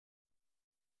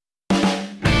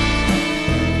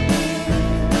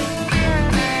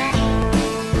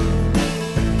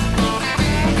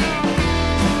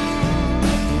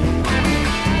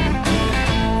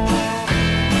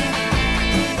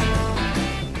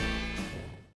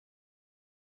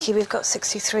We've got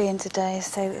 63 in today,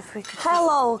 so if we could...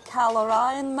 Hello,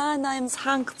 Caroline. My name's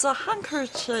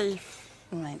Handkerchief.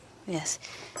 Right, yes.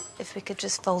 If we could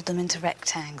just fold them into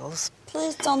rectangles.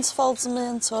 Please don't fold them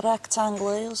into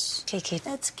rectangles. Kiki.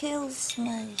 It kills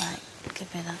me. Right,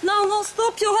 give me that. No,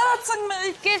 stop, you're hurting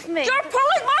me. Give me. You're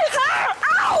pulling my hair.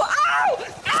 Ow, ow,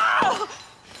 ow.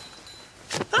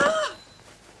 Ah.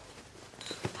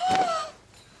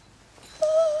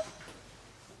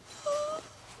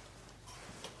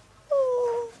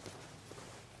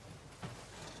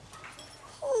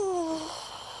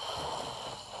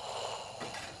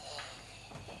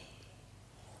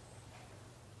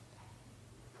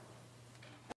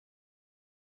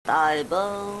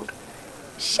 Bible.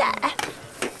 Chef,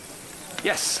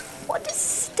 Yes. what does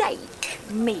steak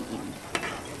mean?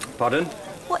 Pardon?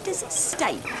 What does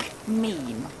steak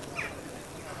mean?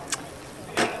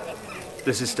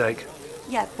 This is steak.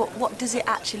 Yeah, but what does it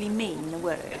actually mean, the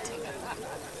word?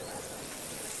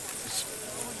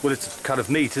 Well, it's a cut of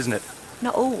meat, isn't it?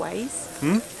 Not always.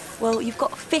 Hmm? Well, you've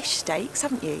got fish steaks,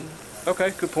 haven't you?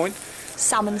 Okay, good point.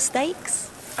 Salmon steaks,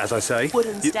 As I say.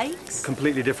 wooden steaks,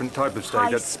 Completely different type of steak.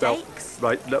 Pie That's spelled... steaks?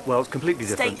 Right, well, it's completely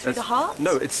different. steak through the heart.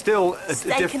 No, it's still...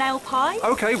 Steak and ale pie.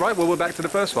 Okay, right, well, we're back to the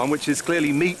first one, which is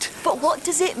clearly meat. But what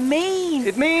does it mean?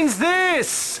 It means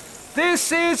this!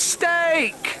 This is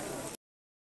steak!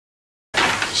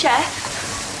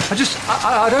 Chef,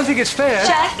 I don't think it's fair.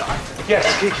 Chef,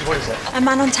 Yes, Kiki, what is it? a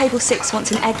man on table 6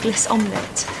 wants an eggless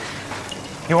omelette.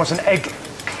 He wants an egg...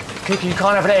 Kiki, you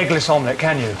can't have an eggless omelette,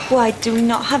 can you? Why, do we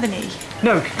not have any?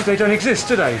 No, they don't exist,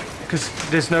 do they? Because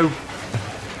there's no...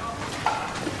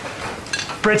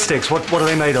 Breadsticks, what are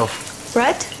they made of?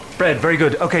 Bread? Bread, very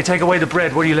good. Okay, take away the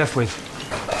bread, what are you left with?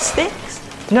 Sticks?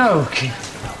 No, Kiki.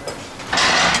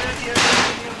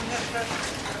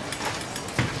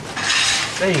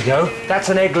 There you go. That's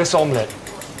an eggless omelette.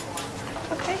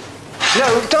 Okay.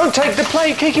 No, don't take the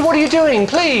plate, Kiki. What are you doing,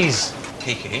 please?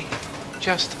 Kiki,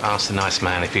 just ask the nice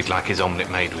man if he'd like his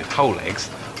omelette made with whole eggs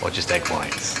or just egg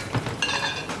whites.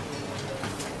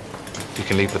 You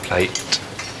can leave the plate.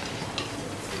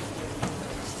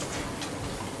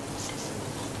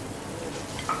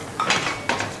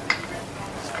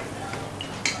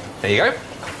 There you go.